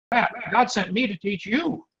God sent me to teach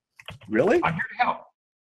you. Really? I'm here to help.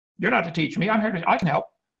 You're not to teach me. I can help.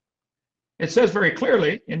 It says very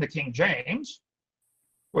clearly in the King James,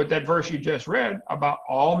 with that verse you just read, about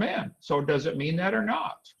all men. So does it mean that or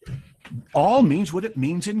not? All means what it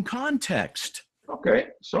means in context. Okay.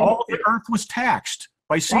 So all the earth was taxed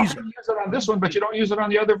by Caesar. You use it on this one, but you don't use it on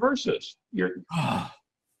the other verses. It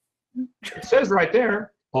says right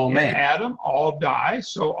there, all men. Adam, all die.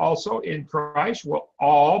 So also in Christ will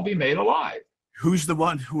all be made alive. Who's the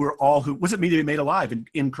one who are all who? What does it mean to be made alive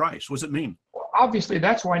in Christ? What does it mean? Well, obviously,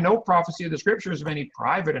 that's why no prophecy of the scriptures of any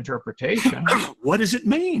private interpretation. What does it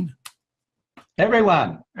mean?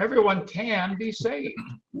 Everyone. Everyone can be saved.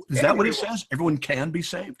 Is that what it says? Everyone can be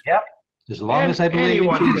saved? Yep. As long as they believe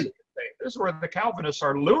in Jesus. This is where the Calvinists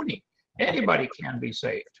are loony. Anybody can be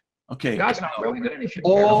saved. Okay. God's not willing that any should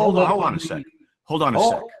perish. Hold on a second.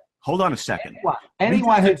 Hold on a second.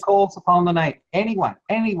 Anyone who calls upon the name,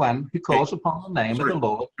 anyone who calls upon the name of the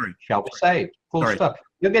Lord shall be saved. Full stop.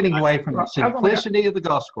 You're getting away from the simplicity of the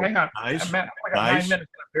gospel. Hang on.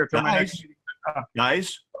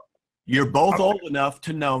 Guys, you're both old enough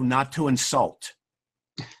to know not to insult.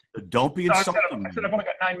 Don't be insulting. I said I've only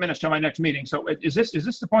got 9 minutes till my next meeting. So is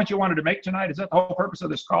this the point you wanted to make tonight? Is that the whole purpose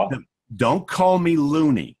of this call? Don't call me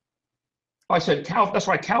loony. I said that's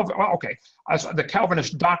why Calvin. Well, okay, the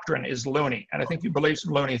Calvinist doctrine is loony, and I think you believe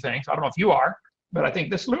some loony things. I don't know if you are, but I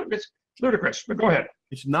think it's ludicrous. But go ahead.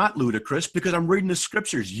 It's not ludicrous because I'm reading the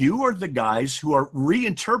scriptures. You are the guys who are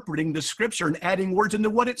reinterpreting the scripture and adding words into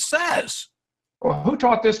what it says. Well, who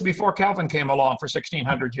taught this before Calvin came along for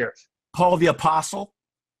 1,600 years? Paul the Apostle.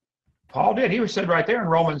 Paul did. He said right there in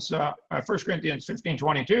Romans, 1 Corinthians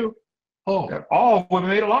 15:22, that all will be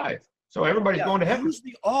made alive. So everybody's going to heaven. Who's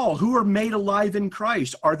the all? Who are made alive in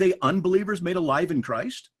Christ? Are they unbelievers made alive in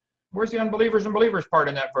Christ? Where's the unbelievers and believers part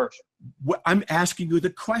in that verse? I'm asking you the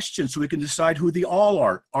question so we can decide who the all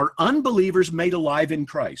are. Are unbelievers made alive in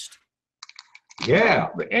Christ? Yeah,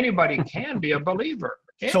 but anybody can be a believer.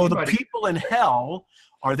 So the people in hell,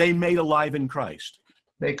 are they made alive in Christ?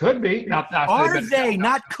 They could be. Are they?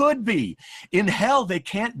 Not could be. In hell, they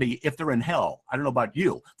can't be if they're in hell. I don't know about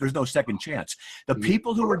you. There's no second chance. The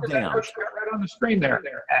people who are damned. Right on the screen there.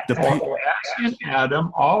 As in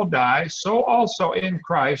Adam all die, so also in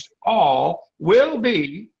Christ all will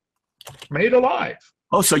be made alive.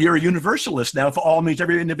 Oh, so you're a universalist now if all means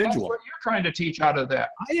every individual. That's what you're trying to teach out of that.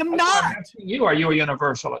 I am not. Are you a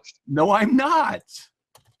universalist? No, I'm not.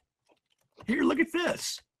 Here, look at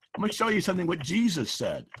this. I'm going to show you something what Jesus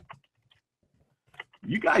said.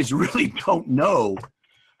 You guys really don't know.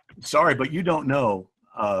 Sorry, but you don't know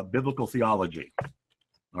biblical theology.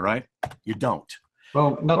 All right? You don't.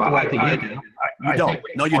 Well, not the way that you do. You don't.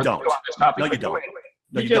 No, you don't. No, you don't.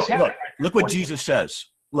 No, you don't. Look what Jesus says.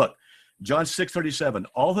 Look, John 6:37.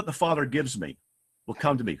 All that the Father gives me will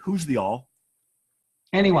come to me. Who's the all?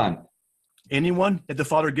 Anyone. Anyone that the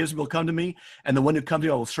Father gives me will come to me, and the one who comes to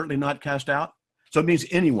me I will certainly not cast out. So it means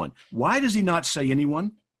anyone. Why does he not say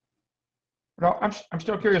anyone? No, I'm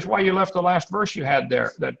still curious why you left the last verse you had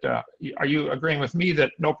there. That are you agreeing with me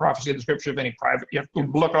that no prophecy of the scripture of any private? You have to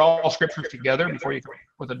look at all scriptures together before you come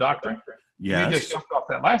with a doctrine. Yes. You just jumped off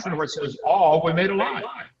that last one where it says all we made alive.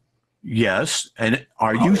 Yes. And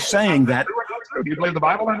are you saying that? Do you believe the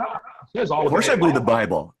Bible or not? It says all. Of course, I believe the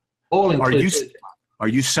Bible. All Are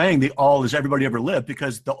you saying the all is everybody ever lived?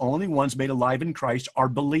 Because the only ones made alive in Christ are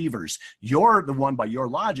believers. You're the one, by your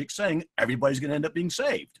logic, saying everybody's going to end up being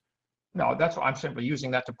saved. No, that's why I'm simply using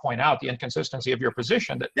that to point out the inconsistency of your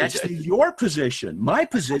position. That's your position. My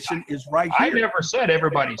position is right here. I never said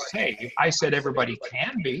everybody's saved. I said everybody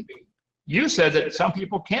can be. You said that some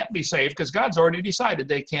people can't be saved because God's already decided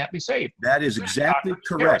they can't be saved. That is exactly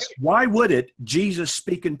correct. Why would it? Jesus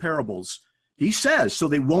speak in parables. He says, so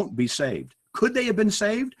they won't be saved. Could they have been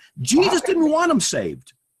saved? Jesus didn't want them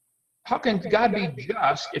saved. How can God be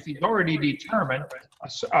just if he's already determined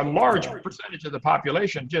a large percentage of the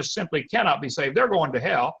population just simply cannot be saved? They're going to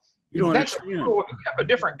hell. You don't That's understand. You have a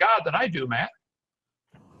different God than I do, Matt.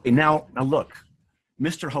 And now look,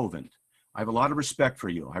 Mr. Hovind, I have a lot of respect for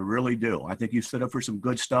you. I really do. I think you stood up for some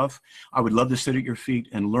good stuff. I would love to sit at your feet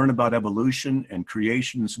and learn about evolution and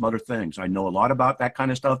creation and some other things. I know a lot about that kind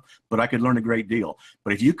of stuff, but I could learn a great deal.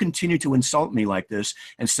 But if you continue to insult me like this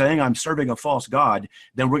and saying I'm serving a false God,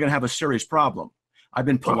 then we're going to have a serious problem. I've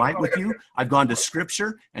been polite with you. I've gone to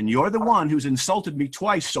scripture, and you're the one who's insulted me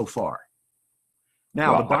twice so far.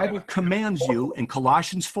 Now, the Bible commands you in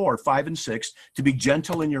Colossians 4, 5, and 6 to be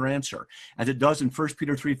gentle in your answer, as it does in 1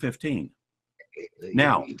 Peter 3:15.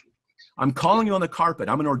 Now, I'm calling you on the carpet.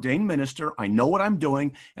 I'm an ordained minister. I know what I'm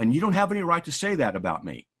doing, and you don't have any right to say that about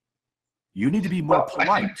me. You need to be more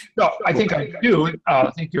polite. I think I do. I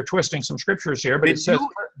think you're twisting some scriptures here, but it says...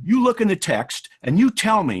 You look in the text and you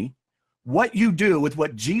tell me what you do with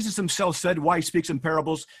what Jesus himself said, why he speaks in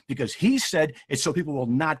parables, because he said it's so people will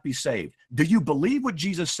not be saved. Do you believe what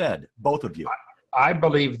Jesus said, both of you? I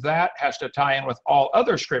believe that has to tie in with all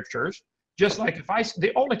other scriptures. Just like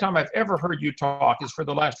the only time I've ever heard you talk is for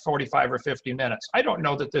the last 45 or 50 minutes. I don't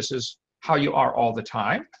know that this is how you are all the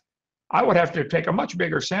time. I would have to take a much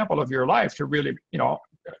bigger sample of your life to really,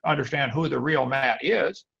 understand who the real Matt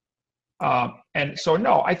is. And so,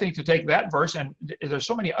 no, I think to take that verse, and there's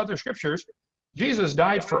so many other scriptures, Jesus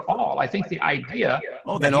died for all. I think the idea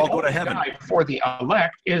then all go to heaven for the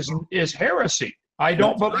elect is heresy. I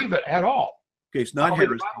don't believe it at all. Okay, it's not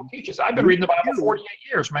heresy. I've been reading the Bible 48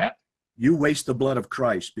 years, Matt. You waste the blood of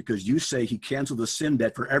Christ because you say he canceled the sin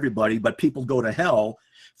debt for everybody, but people go to hell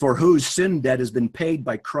for whose sin debt has been paid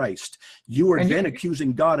by Christ. You are then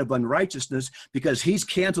accusing God of unrighteousness because he's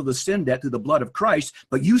canceled the sin debt through the blood of Christ,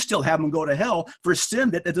 but you still have him go to hell for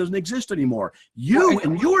sin debt that doesn't exist anymore. You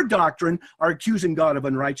and your doctrine are accusing God of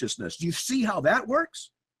unrighteousness. Do you see how that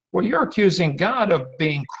works? Well, you're accusing God of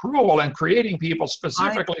being cruel and creating people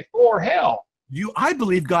specifically for hell. I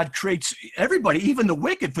believe God creates everybody, even the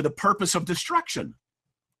wicked, for the purpose of destruction.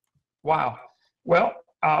 Wow. Well,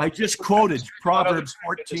 I just quoted Proverbs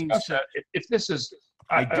 14. If this is,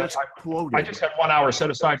 I just had 1 hour set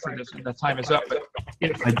aside for this, and the time is up. But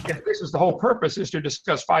if this is the whole purpose, is to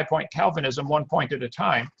discuss 5-point Calvinism, 1 point at a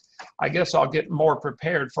time, I guess I'll get more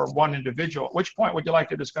prepared for one individual. Which point would you like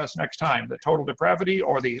to discuss next time? The total depravity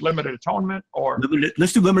or the limited atonement? Or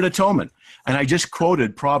let's do limited atonement. And I just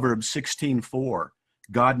quoted Proverbs 16:4.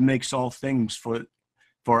 God makes all things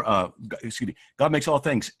God makes all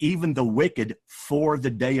things, even the wicked, for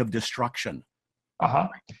the day of destruction. Yeah,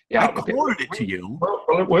 I quoted it to you.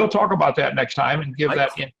 We'll talk about that next time and give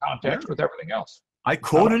that in context with everything else. I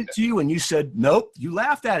quoted it to you, and you said nope. You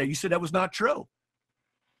laughed at it. You said that was not true.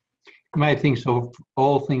 Made things for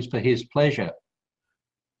all things for his pleasure.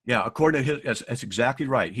 Yeah, according to his, that's exactly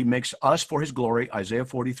right. He makes us for his glory, Isaiah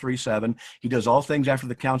 43:7. He does all things after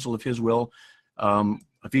the counsel of his will,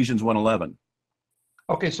 Ephesians 1:11.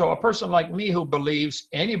 Okay, so a person like me who believes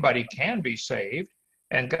anybody can be saved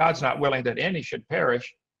and God's not willing that any should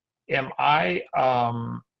perish, am I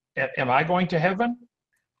going to heaven?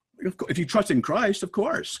 If you trust in Christ, of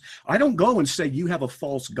course. I don't go and say you have a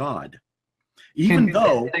false God.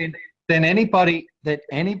 Then anybody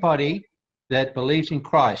that believes in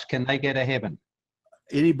Christ, can they get to heaven?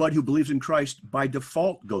 Anybody who believes in Christ by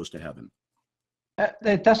default goes to heaven.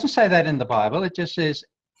 It doesn't say that in the Bible. It just says,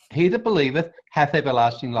 he that believeth hath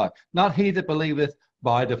everlasting life. Not he that believeth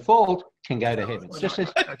by default can go to heaven. It just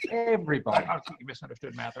says everybody. I think you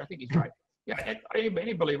misunderstood Matthew. I think he's right. Yeah,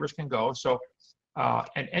 any believers can go. So,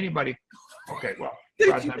 and anybody, okay, well,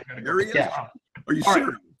 God's not going to go. Yeah. Are you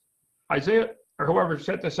serious? Isaiah, or whoever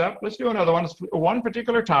set this up, let's do another one. One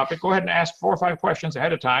particular topic. Go ahead and ask 4 or 5 questions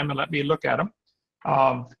ahead of time and let me look at them.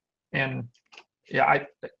 And yeah, I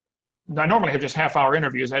normally have just half-hour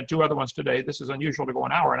interviews. I had 2 other ones today. This is unusual to go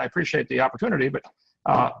an hour, and I appreciate the opportunity. But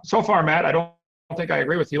so far, Matt, I don't think I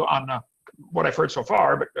agree with you on what I've heard so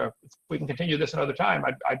far. But if we can continue this another time,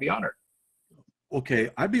 I'd be honored. Okay,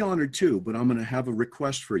 I'd be honored too, but I'm going to have a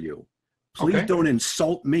request for you. Please don't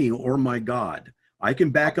insult me or my God. I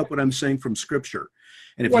can back up what I'm saying from Scripture.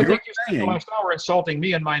 And if I you're think you spent the last hour insulting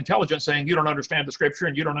me and my intelligence, saying you don't understand the Scripture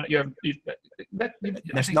and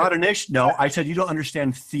that's not an issue. No, I said you don't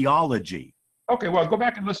understand theology. Okay, well, go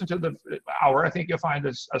back and listen to the hour. I think you'll find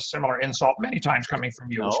this a similar insult many times coming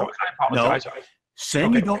from you. No, so I apologize. No.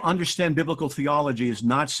 Saying you don't understand biblical theology is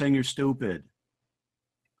not saying you're stupid.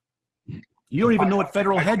 You don't even know what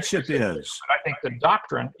federal headship is. I think the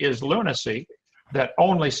doctrine is lunacy, that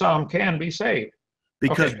only some can be saved.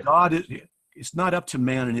 Because God is, it's not up to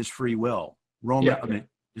man and his free will.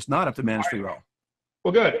 It's not up to man's free will.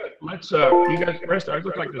 Well, good. Let's, you guys rest. It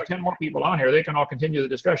looks like there's 10 more people on here. They can all continue the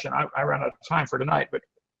discussion. I ran out of time for tonight, but.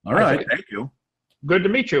 All right, thank you. Good to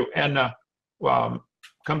meet you. And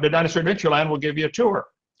come to Dinosaur Adventureland, we'll give you a tour.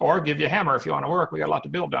 Or give you a hammer if you want to work. We got a lot to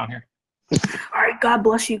build down here. All right, God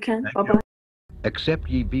bless you, Ken. Bye-bye. Except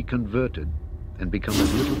ye be converted and become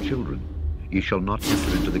as little children, ye shall not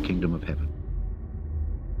enter into the kingdom of heaven.